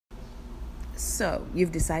So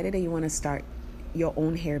you've decided that you want to start your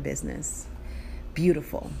own hair business.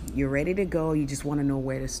 Beautiful. You're ready to go. You just want to know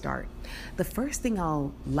where to start. The first thing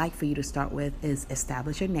I'll like for you to start with is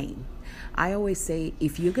establish your name. I always say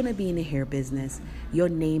if you're going to be in the hair business, your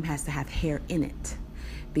name has to have hair in it,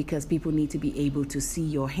 because people need to be able to see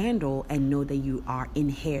your handle and know that you are in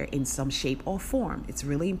hair in some shape or form. It's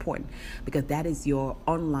really important because that is your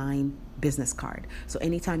online business card. So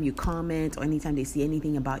anytime you comment or anytime they see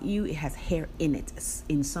anything about you, it has hair in it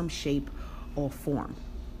in some shape or form.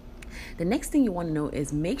 The next thing you want to know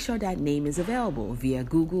is make sure that name is available via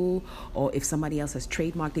Google, or if somebody else has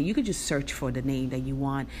trademarked it, you could just search for the name that you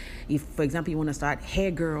want. If, for example, you want to start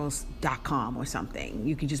hairgirls.com or something,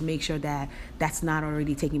 you could just make sure that that's not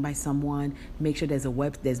already taken by someone. Make sure there's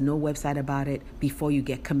no website about it before you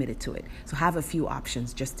get committed to it. So have a few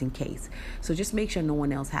options just in case. So just make sure no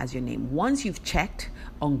one else has your name. Once you've checked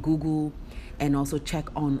on Google, and also check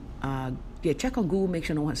on Google, make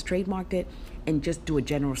sure no one's trademarked it, and just do a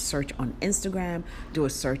general search on Instagram, do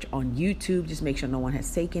a search on YouTube, just make sure no one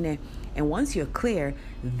has taken it. And once you're clear,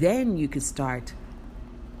 then you can start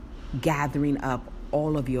gathering up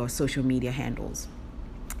all of your social media handles.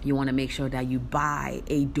 You want to make sure that you buy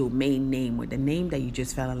a domain name with the name that you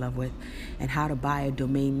just fell in love with. And how to buy a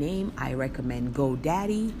domain name, I recommend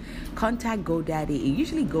GoDaddy. Contact GoDaddy. It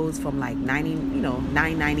usually goes from like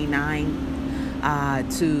 $9.99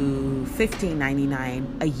 to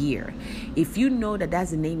 $15.99 a year. If you know that that's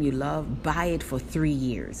the name you love, buy it for 3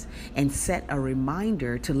 years and set a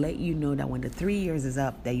reminder to let you know that when the 3 years is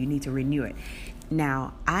up, that you need to renew it.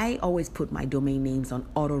 Now, I always put my domain names on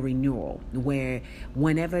auto renewal, where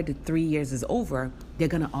whenever the 3 years is over, they're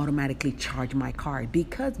going to automatically charge my card,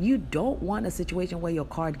 because you don't want a situation where your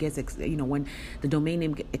card gets, when the domain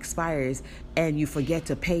name expires and you forget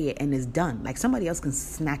to pay it and it's done. Like somebody else can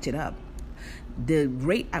snatch it up. The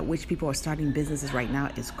rate at which people are starting businesses right now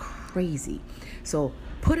is crazy. So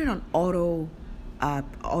put it on auto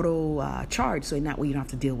charge, so in that way you don't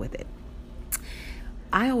have to deal with it.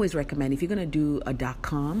 I always recommend, if you're going to do a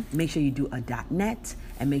 .com, make sure you do a .net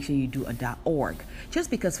and make sure you do a .org. Just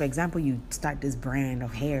because, for example, you start this brand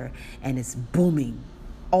of hair and it's booming,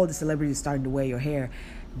 all the celebrities are starting to wear your hair.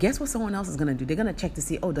 Guess what someone else is going to do? They're going to check to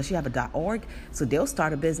see, does she have a .org? So they'll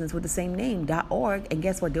start a business with the same name, .org, and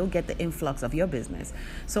guess what? They'll get the influx of your business.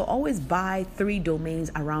 So always buy 3 domains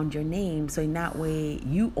around your name, so in that way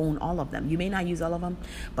you own all of them. You may not use all of them,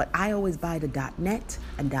 but I always buy the .net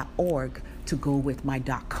and .org to go with my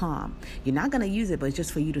 .com. You're not going to use it, but it's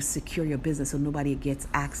just for you to secure your business so nobody gets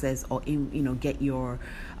access or get your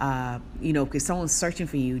because someone's searching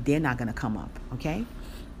for you, they're not going to come up, okay?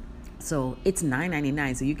 So it's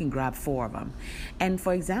 $9.99, so you can grab 4 of them. And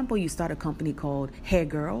for example, you start a company called Hair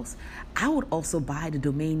Girls. I would also buy the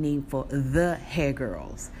domain name for The Hair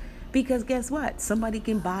Girls, because guess what? Somebody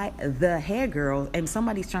can buy The Hair Girls and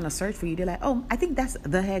somebody's trying to search for you. They're like, I think that's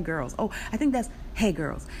The Hair Girls. I think that's Hair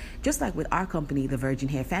Girls. Just like with our company, The Virgin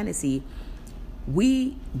Hair Fantasy,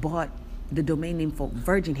 we bought the domain name for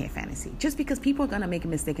Virgin Hair Fantasy just because people are going to make a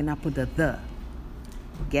mistake and not put the.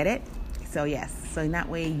 Get it? So yes, so in that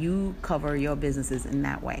way you cover your businesses in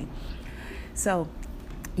that way. So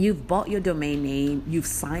you've bought your domain name, you've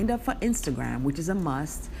signed up for Instagram, which is a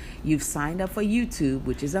must. You've signed up for YouTube,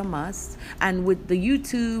 which is a must. And with the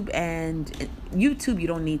YouTube, you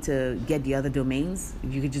don't need to get the other domains.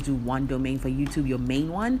 You could just do one domain for YouTube, your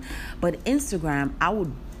main one. But Instagram, I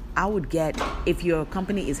would get, if your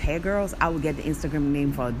company is Hair Girls, I would get the Instagram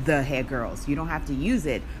name for The Hair Girls. You don't have to use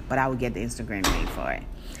it, but I would get the Instagram name for it.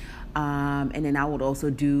 And then I would also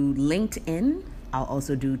do LinkedIn. I'll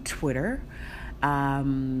also do Twitter.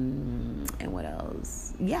 And what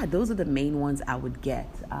else? Yeah, those are the main ones I would get.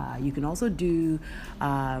 You can also do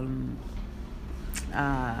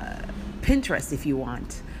Pinterest if you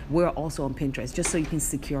want. We're also on Pinterest, just so you can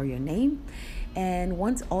secure your name. And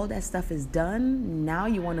once all that stuff is done, now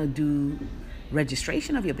you want to do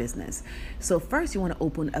registration of your business. So first you want to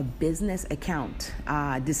open a business account.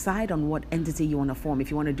 Decide on what entity you want to form. If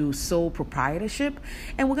you want to do sole proprietorship,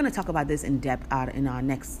 and we're going to talk about this in depth in our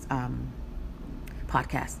next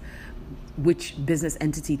podcast, which business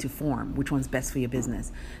entity to form, which one's best for your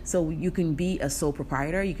business. So you can be a sole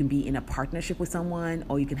proprietor, you can be in a partnership with someone,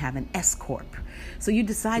 or you can have an S Corp. So you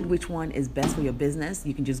decide which one is best for your business.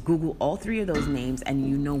 You can just Google all 3 of those names and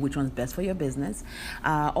you know which one's best for your business.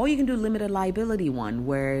 Or you can do limited liability one,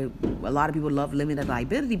 where a lot of people love limited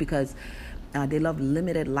liability because they love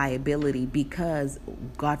limited liability because,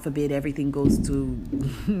 God forbid, everything goes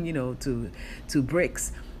to, to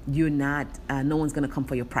bricks. You're not, no one's going to come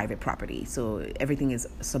for your private property. So everything is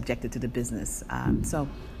subjected to the business. So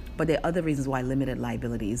But there are other reasons why limited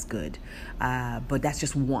liability is good. But that's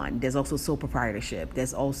just one. There's also sole proprietorship.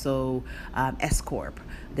 There's also S Corp.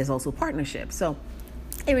 There's also partnership. So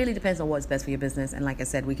it really depends on what's best for your business. And like I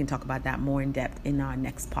said, we can talk about that more in depth in our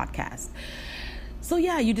next podcast. So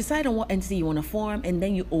yeah, you decide on what entity you want to form, and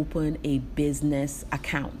then you open a business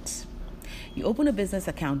account. You open a business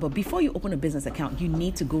account, but before you open a business account, you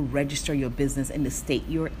need to go register your business in the state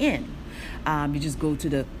you're in. You just go to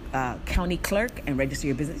the county clerk and register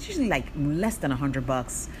your business. It's usually like less than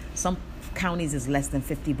 $100. Some counties is less than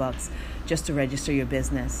 $50 just to register your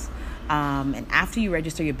business. And after you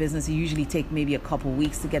register your business, you usually take maybe a couple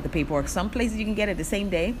weeks to get the paperwork. Some places you can get it the same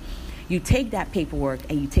day. You take that paperwork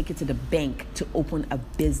and you take it to the bank to open a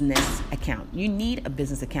business account. You need a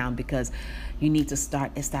business account because you need to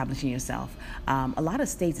start establishing yourself. A lot of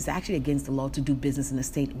states, it's actually against the law to do business in a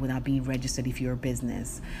state without being registered if you're a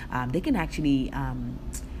business. They can actually,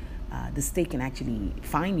 the state can actually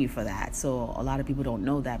fine you for that. So a lot of people don't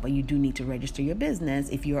know that, but you do need to register your business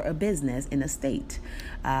if you're a business in a state.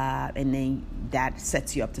 And then that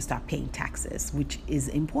sets you up to start paying taxes, which is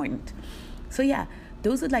important. So yeah,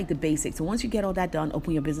 those are like the basics. So once you get all that done,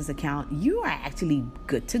 open your business account, you are actually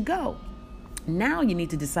good to go. Now you need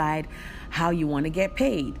to decide how you want to get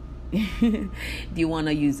paid. Do you want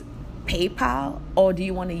to use PayPal, or do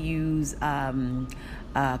you want to use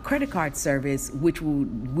a credit card service, which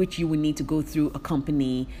you would need to go through a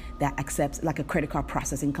company that accepts, like a credit card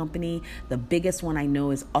processing company? The biggest one I know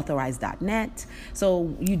is Authorize.net.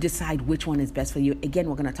 So you decide which one is best for you. Again,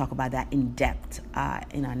 we're going to talk about that in depth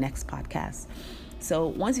in our next podcast. So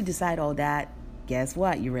once you decide all that, guess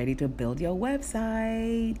what? You're ready to build your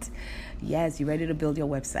website. Yes, you're ready to build your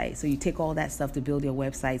website. So you take all that stuff to build your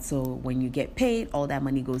website. So when you get paid, all that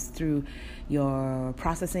money goes through your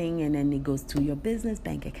processing, and then it goes to your business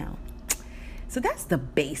bank account. So that's the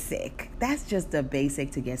basic. That's just the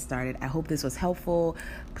basic to get started. I hope this was helpful.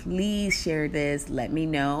 Please share this. Let me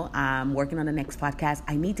know. I'm working on the next podcast.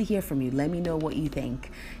 I need to hear from you. Let me know what you think.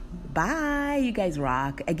 Bye. You guys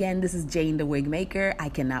rock. Again, this is Jane the Wig Maker. I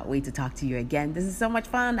cannot wait to talk to you again. This is so much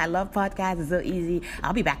fun. I love podcasts. It's so easy.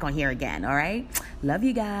 I'll be back on here again. All right. Love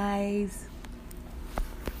you guys.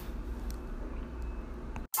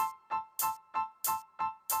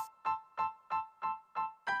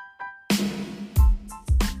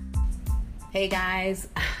 Hey guys,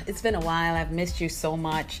 it's been a while. I've missed you so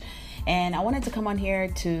much, and I wanted to come on here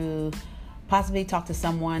to possibly talk to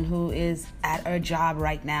someone who is at a job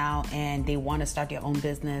right now and they want to start their own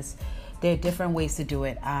business. There are different ways to do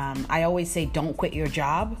it. I always say don't quit your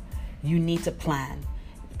job. You need to plan,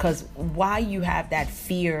 because why you have that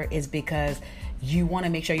fear is because you want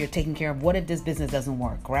to make sure you're taking care of what if this business doesn't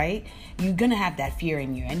work, right? You're going to have that fear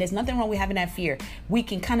in you. And there's nothing wrong with having that fear. We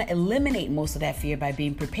can kind of eliminate most of that fear by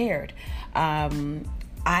being prepared.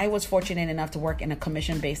 I was fortunate enough to work in a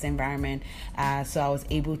commission-based environment. So I was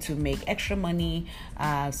able to make extra money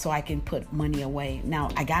so I can put money away. Now,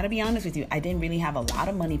 I got to be honest with you. I didn't really have a lot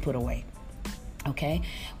of money put away. Okay.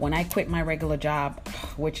 When I quit my regular job,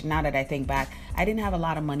 which now that I think back, I didn't have a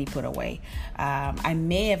lot of money put away. I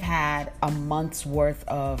may have had a month's worth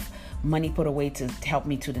of money put away to help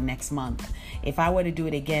me to the next month. If I were to do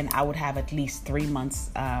it again, I would have at least 3 months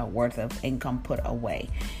worth of income put away.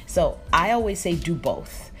 So I always say do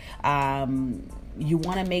both. You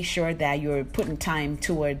want to make sure that you're putting time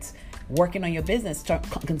towards working on your business, to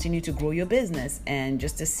continue to grow your business, and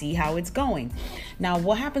just to see how it's going. Now,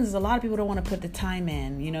 what happens is a lot of people don't want to put the time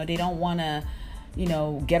in. They don't want to,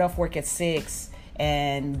 get off work at 6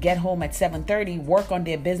 and get home at 7:30, work on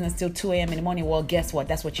their business till 2 a.m. in the morning. Well, guess what?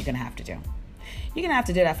 That's what you're going to have to do. You're going to have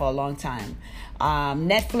to do that for a long time.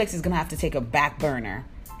 Netflix is going to have to take a back burner.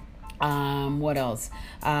 What else?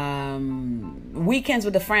 Weekends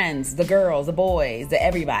with the friends, the girls, the boys, the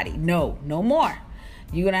everybody. No more.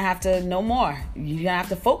 You're going to have to know more. You're going to have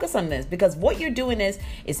to focus on this, because what you're doing is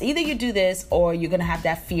either you do this or you're going to have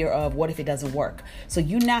that fear of what if it doesn't work. So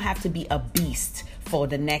you now have to be a beast for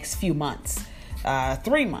the next few months,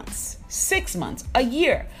 3 months, 6 months, a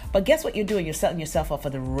year. But guess what you're doing? You're setting yourself up for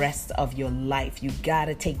the rest of your life. You got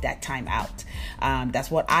to take that time out.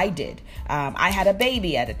 That's what I did. I had a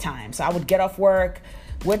baby at a time. So I would get off work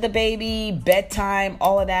with the baby, bedtime,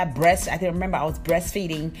 all of that, I can remember I was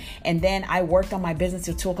breastfeeding, and then I worked on my business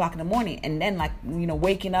till 2 o'clock in the morning, and then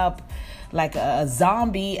waking up like a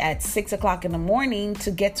zombie at 6 o'clock in the morning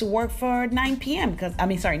to get to work for 9 a.m.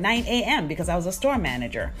 because I was a store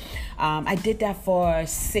manager. I did that for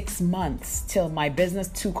 6 months till my business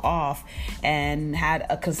took off and had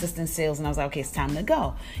a consistent sales, and I was like, okay, it's time to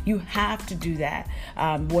go. You have to do that.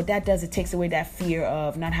 What that does, it takes away that fear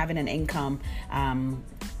of not having an income.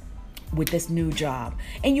 with this new job,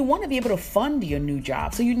 and you want to be able to fund your new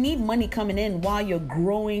job. So you need money coming in while you're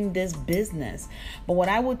growing this business. But what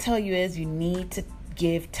I will tell you is you need to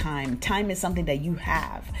give time. Time is something that you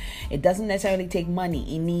have. It doesn't necessarily take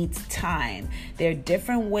money. It needs time. There are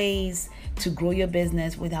different ways to grow your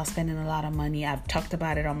business without spending a lot of money. I've talked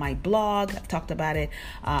about it on my blog. I've talked about it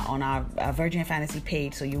on our Virgin Fantasy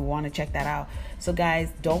page. So you want to check that out. So guys,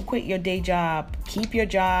 don't quit your day job. Keep your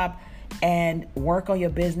job and work on your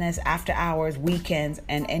business after hours, weekends,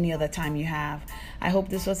 and any other time you have. I hope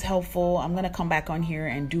this was helpful. I'm going to come back on here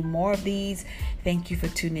and do more of these. Thank you for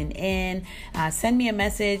tuning in. Send me a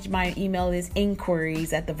message. My email is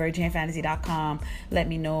inquiries@thevirginfantasy.com. Let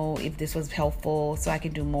me know if this was helpful so I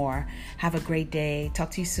can do more. Have a great day.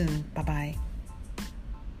 Talk to you soon. Bye-bye.